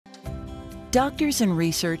Doctors and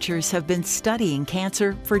researchers have been studying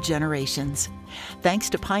cancer for generations. Thanks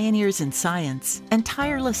to pioneers in science and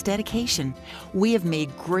tireless dedication, we have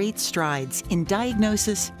made great strides in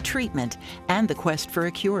diagnosis, treatment, and the quest for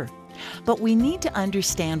a cure. But we need to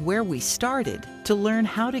understand where we started to learn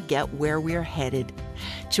how to get where we're headed.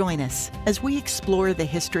 Join us as we explore the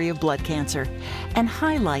history of blood cancer and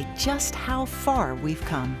highlight just how far we've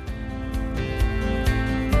come.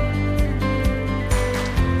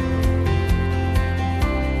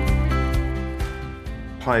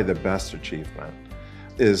 Probably the best achievement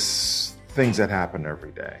is things that happen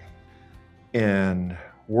every day. In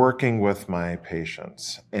working with my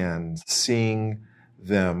patients and seeing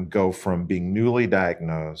them go from being newly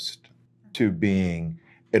diagnosed to being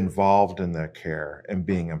involved in their care and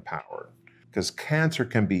being empowered. Because cancer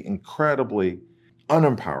can be incredibly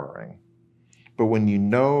unempowering. But when you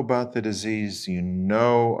know about the disease, you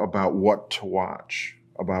know about what to watch,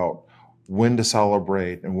 about when to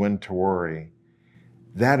celebrate and when to worry,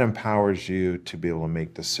 that empowers you to be able to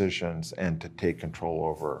make decisions and to take control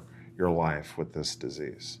over your life with this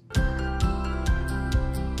disease.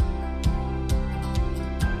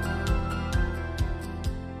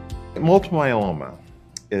 Multiple myeloma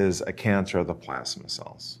is a cancer of the plasma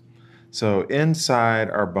cells. So inside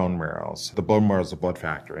our bone marrows, the bone marrow is a blood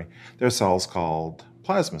factory, there are cells called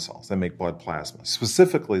plasma cells. They make blood plasma.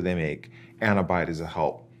 Specifically, they make antibodies that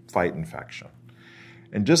help fight infection.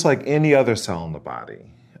 And just like any other cell in the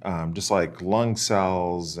body, just like lung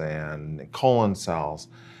cells and colon cells,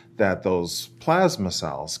 that those plasma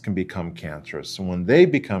cells can become cancerous. And when they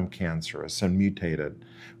become cancerous and mutated,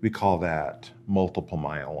 we call that multiple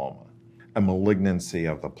myeloma, a malignancy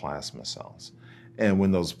of the plasma cells. And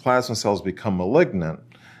when those plasma cells become malignant,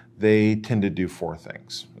 they tend to do four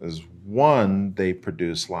things. One, they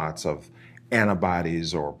produce lots of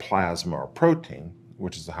antibodies or plasma or protein,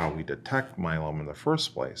 which is how we detect myeloma in the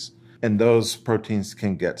first place. And those proteins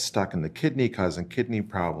can get stuck in the kidney, causing kidney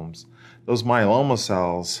problems. Those myeloma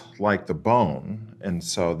cells like the bone, and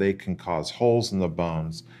so they can cause holes in the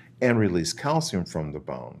bones and release calcium from the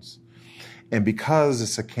bones. And because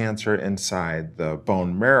it's a cancer inside the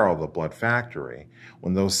bone marrow, the blood factory,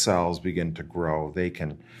 when those cells begin to grow, they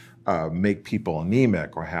can make people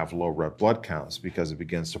anemic or have low red blood counts because it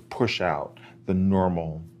begins to push out the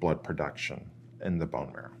normal blood production in the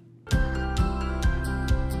bone marrow.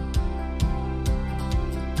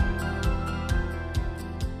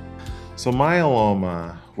 So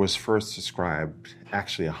myeloma was first described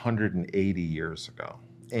actually 180 years ago.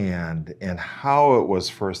 And how it was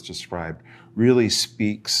first described really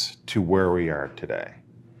speaks to where we are today.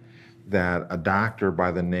 That a doctor by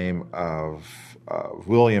the name of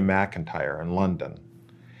William McIntyre in London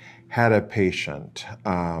had a patient,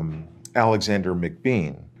 Alexander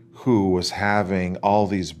McBean, who was having all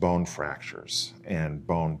these bone fractures and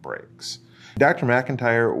bone breaks. Dr.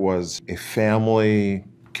 McIntyre was a family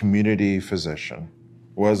community physician,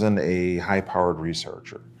 wasn't a high-powered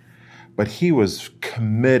researcher, but he was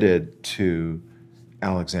committed to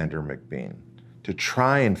Alexander McBean to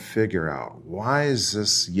try and figure out, why is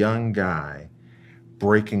this young guy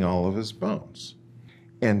breaking all of his bones?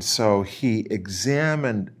 And so he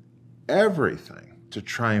examined everything to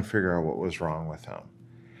try and figure out what was wrong with him.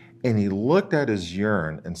 And he looked at his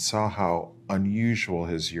urine and saw how unusual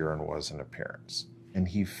his urine was in appearance. And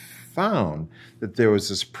he found that there was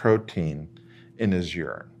this protein in his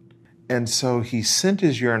urine. And so he sent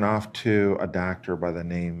his urine off to a doctor by the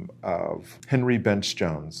name of Henry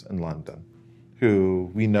Bench-Jones in London,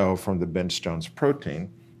 who we know from the Bench-Jones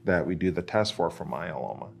protein that we do the test for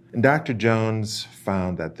myeloma. And Dr. Jones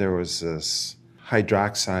found that there was this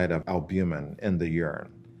hydroxide of albumin in the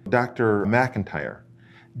urine. Dr. McIntyre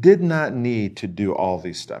did not need to do all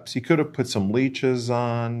these steps. He could have put some leeches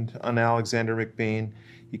on Alexander McBean.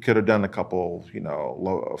 He could have done a couple,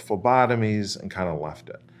 phlebotomies and kind of left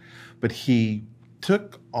it. But he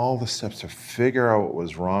took all the steps to figure out what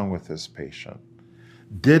was wrong with this patient,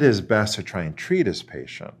 did his best to try and treat his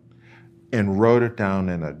patient, and wrote it down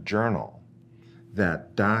in a journal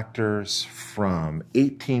that doctors from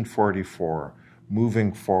 1844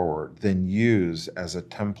 moving forward then use as a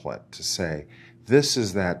template to say, this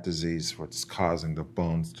is that disease what's causing the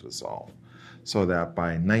bones to dissolve. So that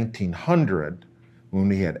by 1900, when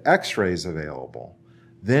we had x-rays available,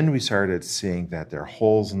 then we started seeing that there are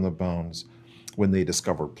holes in the bones. When they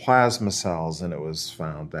discovered plasma cells, and it was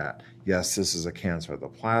found that, yes, this is a cancer of the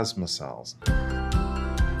plasma cells.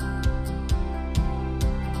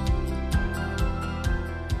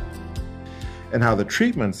 And how the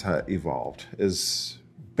treatments have evolved is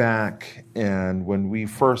back in when we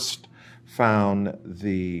first found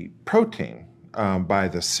the protein by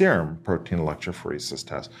the serum protein electrophoresis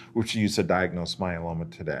test, which is used to diagnose myeloma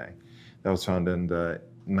today. That was found in the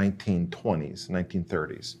 1920s,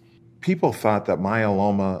 1930s. People thought that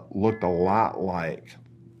myeloma looked a lot like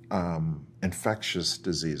infectious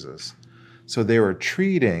diseases. So they were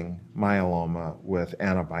treating myeloma with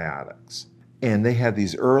antibiotics. And they had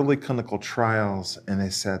these early clinical trials, and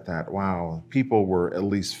they said that, wow, people were at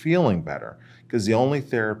least feeling better, because the only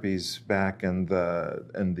therapies back in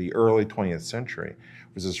the early 20th century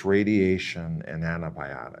was this radiation and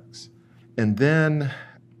antibiotics. And then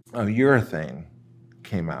urethane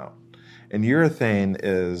came out. And urethane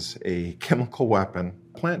is a chemical weapon,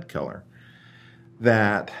 plant killer,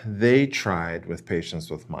 that they tried with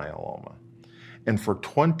patients with myeloma. And for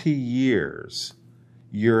 20 years,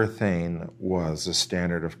 urethane was the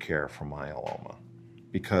standard of care for myeloma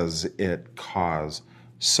because it caused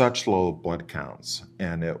such low blood counts,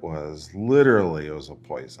 and it was a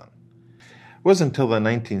poison. It wasn't until the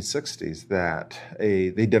 1960s that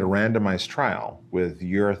they did a randomized trial with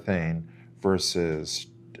urethane versus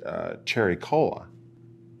cherry cola,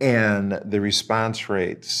 and the response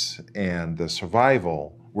rates and the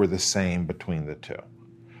survival were the same between the two,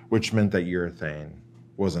 which meant that urethane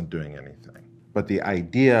wasn't doing anything. But the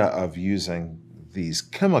idea of using these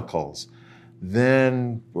chemicals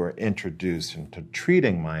then were introduced into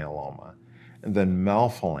treating myeloma. And then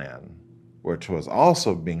melphalan, which was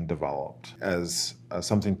also being developed as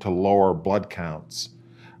something to lower blood counts,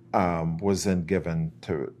 was then given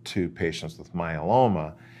to patients with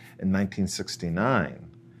myeloma in 1969.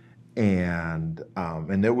 And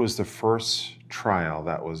it was the first trial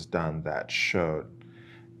that was done that showed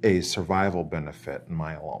a survival benefit in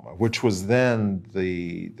myeloma, which was then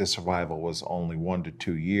the survival was only 1 to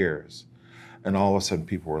 2 years. And all of a sudden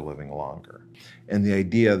people were living longer. And the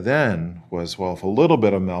idea then was, well, if a little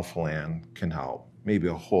bit of melphalan can help, maybe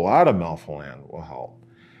a whole lot of melphalan will help.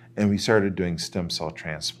 And we started doing stem cell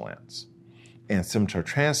transplants. And stem cell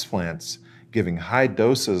transplants, giving high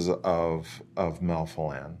doses of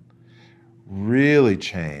melphalan, really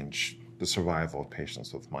changed the survival of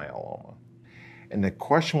patients with myeloma. And the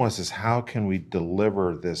question was, how can we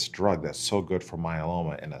deliver this drug that's so good for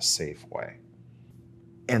myeloma in a safe way?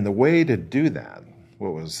 And the way to do that,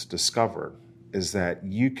 what was discovered, is that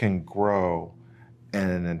you can grow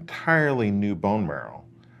an entirely new bone marrow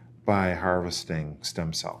by harvesting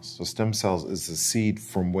stem cells. So stem cells is the seed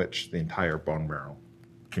from which the entire bone marrow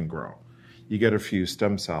can grow. You get a few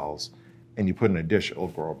stem cells and you put in a dish, it'll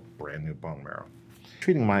grow a brand new bone marrow.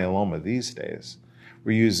 Treating myeloma these days,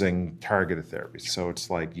 we're using targeted therapies. So it's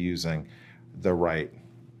like using the right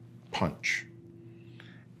punch.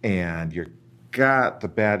 And you've got the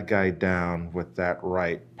bad guy down with that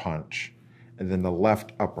right punch. And then the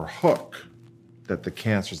left upper hook that the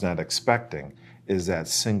cancer's not expecting is that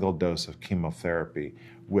single dose of chemotherapy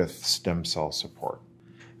with stem cell support.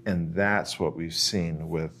 And that's what we've seen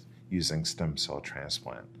with using stem cell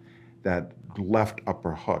transplant. That left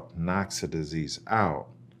upper hook knocks the disease out.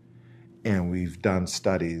 And we've done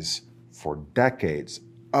studies for decades,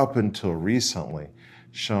 up until recently,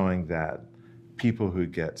 showing that people who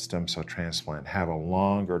get stem cell transplant have a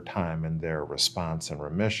longer time in their response and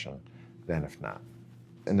remission than if not.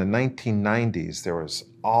 In the 1990s, there was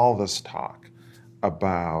all this talk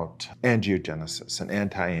about angiogenesis and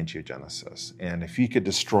anti-angiogenesis. And if you could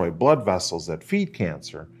destroy blood vessels that feed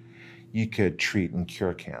cancer, you could treat and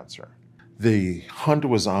cure cancer. The hunt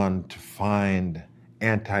was on to find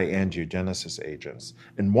anti-angiogenesis agents,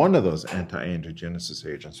 and one of those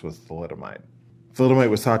anti-angiogenesis agents was thalidomide. Thalidomide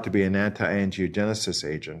was thought to be an anti-angiogenesis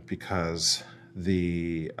agent because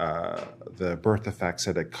the birth defects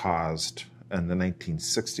that it caused in the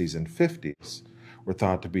 1960s and 50s were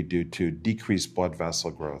thought to be due to decreased blood vessel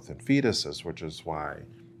growth in fetuses, which is why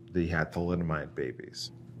they had thalidomide babies.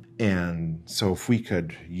 And so if we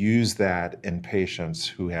could use that in patients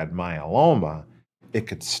who had myeloma, it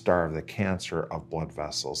could starve the cancer of blood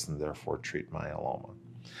vessels and therefore treat myeloma.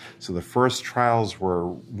 So the first trials were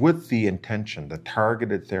with the intention, the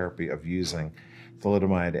targeted therapy of using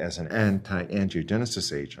thalidomide as an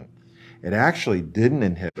anti-angiogenesis agent. It actually didn't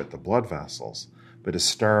inhibit the blood vessels, but it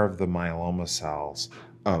starved the myeloma cells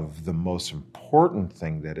of the most important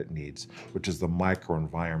thing that it needs, which is the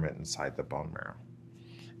microenvironment inside the bone marrow.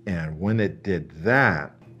 And when it did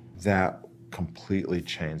that, that completely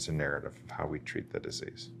changed the narrative of how we treat the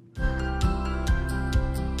disease.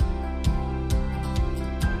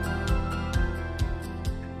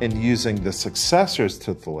 And using the successors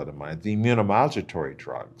to thalidomide, the immunomodulatory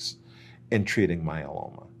drugs, in treating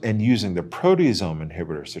myeloma, and using the proteasome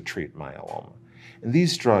inhibitors to treat myeloma. And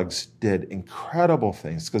these drugs did incredible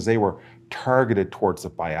things because they were targeted towards the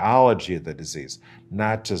biology of the disease,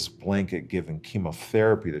 not just blanket giving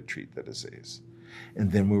chemotherapy to treat the disease.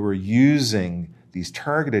 And then we were using these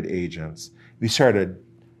targeted agents. We started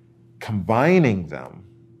combining them,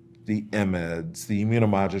 the IMiDs, the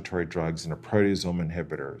immunomodulatory drugs, and the proteasome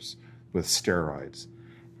inhibitors with steroids.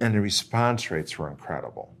 And the response rates were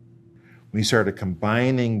incredible. We started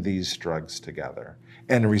combining these drugs together,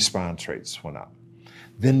 and the response rates went up.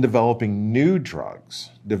 Then developing new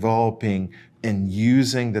drugs, developing and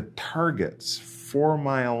using the targets for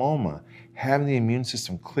myeloma, having the immune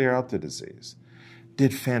system clear out the disease,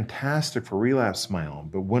 did fantastic for relapse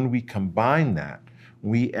myeloma. But when we combined that,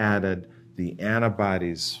 we added the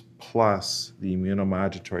antibodies plus the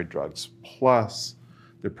immunomodulatory drugs plus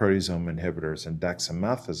the proteasome inhibitors and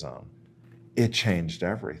dexamethasone. It changed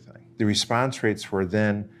everything. The response rates were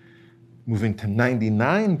then moving to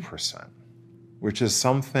 99%, which is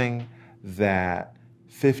something that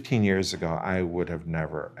 15 years ago I would have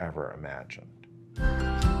never, ever imagined.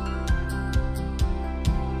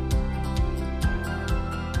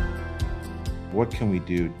 What can we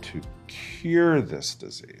do to cure this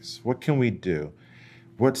disease? What can we do?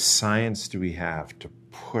 What science do we have to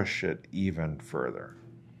push it even further?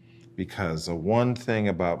 Because the one thing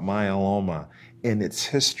about myeloma in its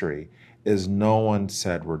history is no one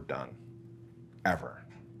said we're done, ever.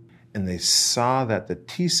 And they saw that the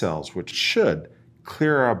T cells, which should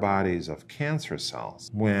clear our bodies of cancer cells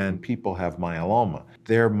when people have myeloma,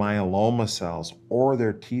 their myeloma cells or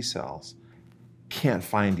their T cells can't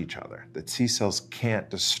find each other. The T cells can't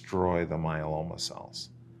destroy the myeloma cells.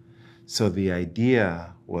 So the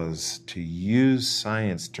idea was to use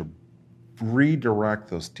science to redirect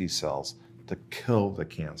those T cells to kill the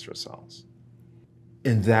cancer cells.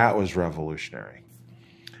 And that was revolutionary.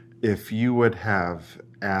 If you would have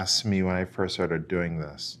asked me when I first started doing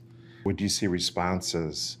this, would you see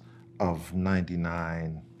responses of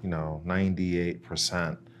 99,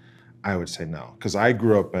 98%? I would say no, because I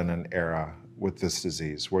grew up in an era with this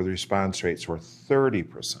disease where the response rates were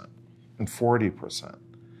 30% and 40%.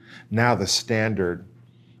 Now the standard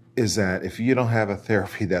is that if you don't have a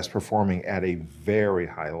therapy that's performing at a very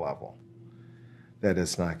high level, that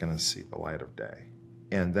it's not going to see the light of day.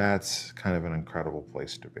 And that's kind of an incredible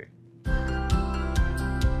place to be.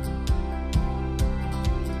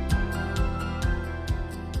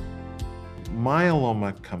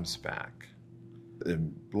 Myeloma comes back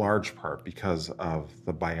in large part because of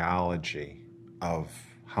the biology of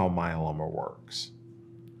how myeloma works.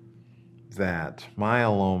 That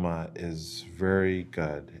myeloma is very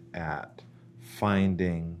good at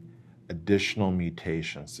finding additional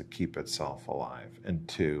mutations to keep itself alive and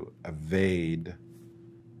to evade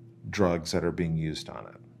drugs that are being used on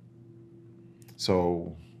it.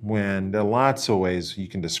 So when there are lots of ways you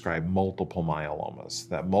can describe multiple myelomas,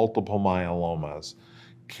 that multiple myelomas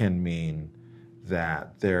can mean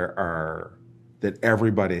that that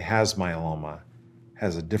everybody has myeloma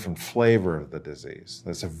has a different flavor of the disease.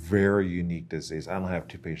 That's a very unique disease. I don't have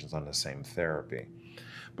two patients on the same therapy.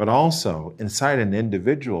 But also, inside an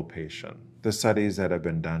individual patient, the studies that have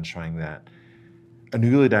been done showing that a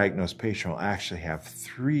newly diagnosed patient will actually have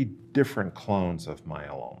 3 different clones of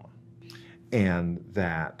myeloma, and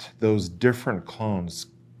that those different clones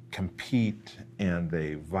compete and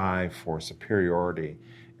they vie for superiority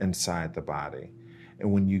inside the body.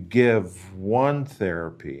 And when you give one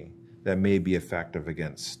therapy that may be effective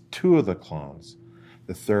against 2 of the clones,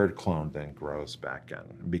 the 3rd clone then grows back in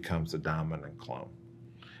and becomes the dominant clone.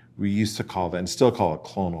 We used to call that, and still call it,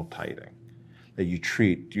 clonal titing. That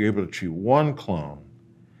you're able to treat one clone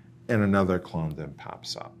and another clone then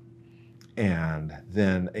pops up. And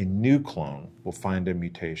then a new clone will find a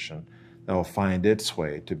mutation that will find its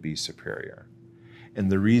way to be superior. And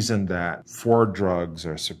the reason that 4 drugs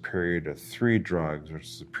are superior to 3 drugs or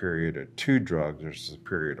superior to 2 drugs or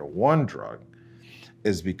superior to 1 drug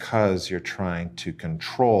is because you're trying to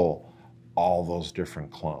control all those different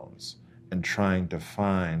clones and trying to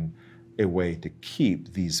find a way to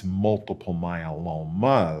keep these multiple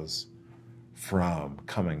myelomas from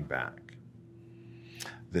coming back.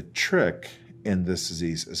 The trick in this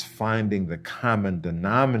disease is finding the common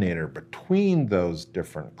denominator between those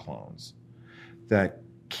different clones that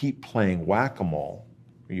keep playing whack-a-mole,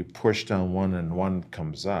 where you push down one and one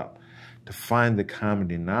comes up, to find the common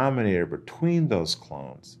denominator between those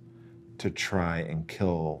clones to try and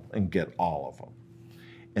kill and get all of them.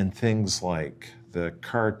 And things like the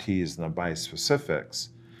CAR Ts and the bispecifics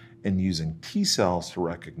and using T cells to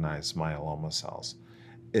recognize myeloma cells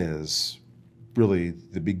is really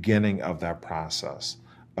the beginning of that process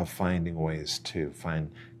of finding ways to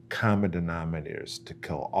find common denominators to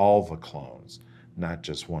kill all the clones, not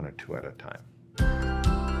just one or two at a time.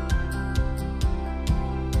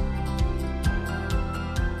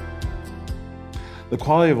 The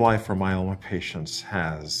quality of life for myeloma patients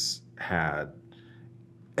has had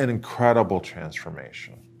an incredible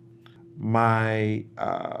transformation. My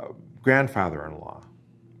grandfather-in-law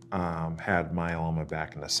had myeloma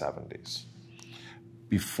back in the 70s.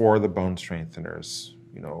 Before the bone strengtheners,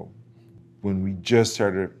 when we just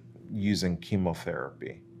started using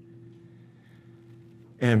chemotherapy.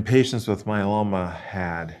 And patients with myeloma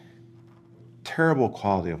had terrible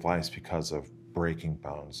quality of life because of breaking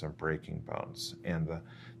bones. And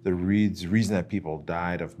the reason that people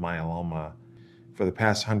died of myeloma for the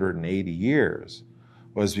past 180 years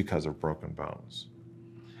was because of broken bones.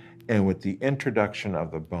 And with the introduction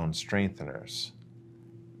of the bone strengtheners,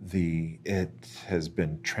 it has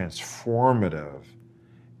been transformative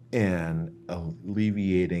in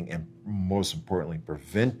alleviating and, most importantly,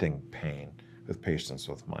 preventing pain with patients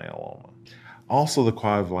with myeloma. Also, the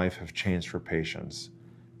quality of life have changed for patients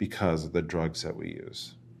because of the drugs that we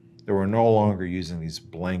use. They were no longer using these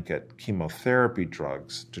blanket chemotherapy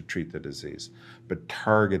drugs to treat the disease, but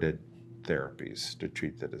targeted therapies to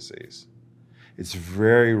treat the disease. It's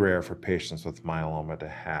very rare for patients with myeloma to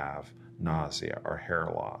have nausea or hair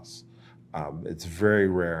loss. It's very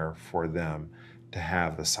rare for them to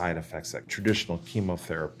have the side effects that traditional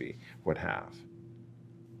chemotherapy would have.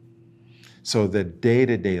 So the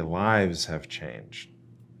day-to-day lives have changed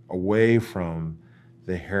away from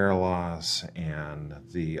the hair loss and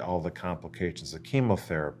all the complications of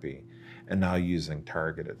chemotherapy, and now using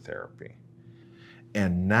targeted therapy.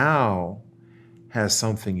 And now has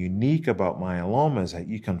something unique about myeloma is that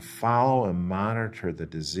you can follow and monitor the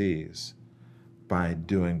disease by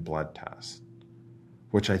doing blood tests,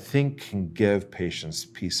 which I think can give patients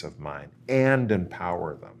peace of mind and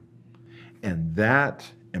empower them. And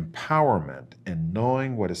that empowerment and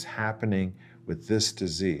knowing what is happening with this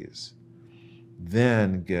disease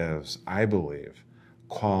then gives, I believe,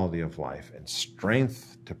 quality of life and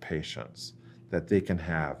strength to patients that they can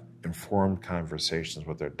have informed conversations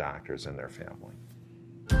with their doctors and their family.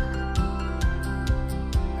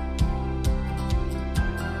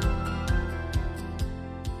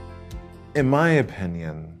 In my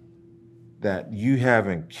opinion, that you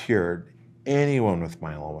haven't cured anyone with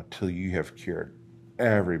myeloma till you have cured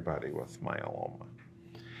everybody with myeloma.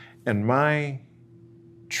 And my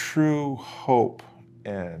true hope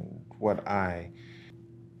and what I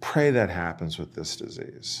pray that happens with this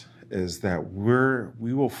disease is that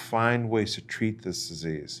we will find ways to treat this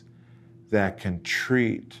disease that can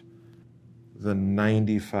treat the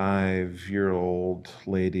 95-year-old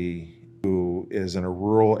lady who is in a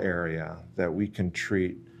rural area, that we can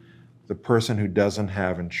treat the person who doesn't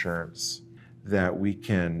have insurance, that we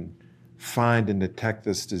can find and detect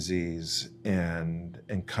this disease in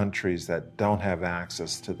countries that don't have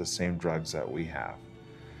access to the same drugs that we have,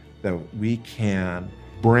 that we can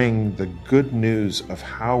bring the good news of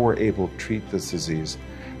how we're able to treat this disease,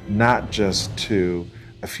 not just to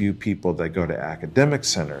a few people that go to academic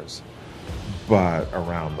centers, but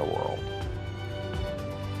around the world.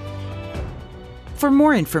 For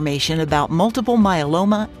more information about multiple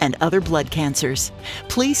myeloma and other blood cancers,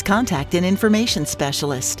 please contact an information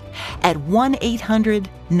specialist at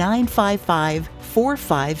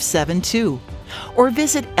 1-800-955-4572 or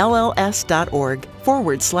visit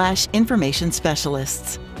lls.org/information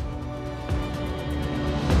specialists.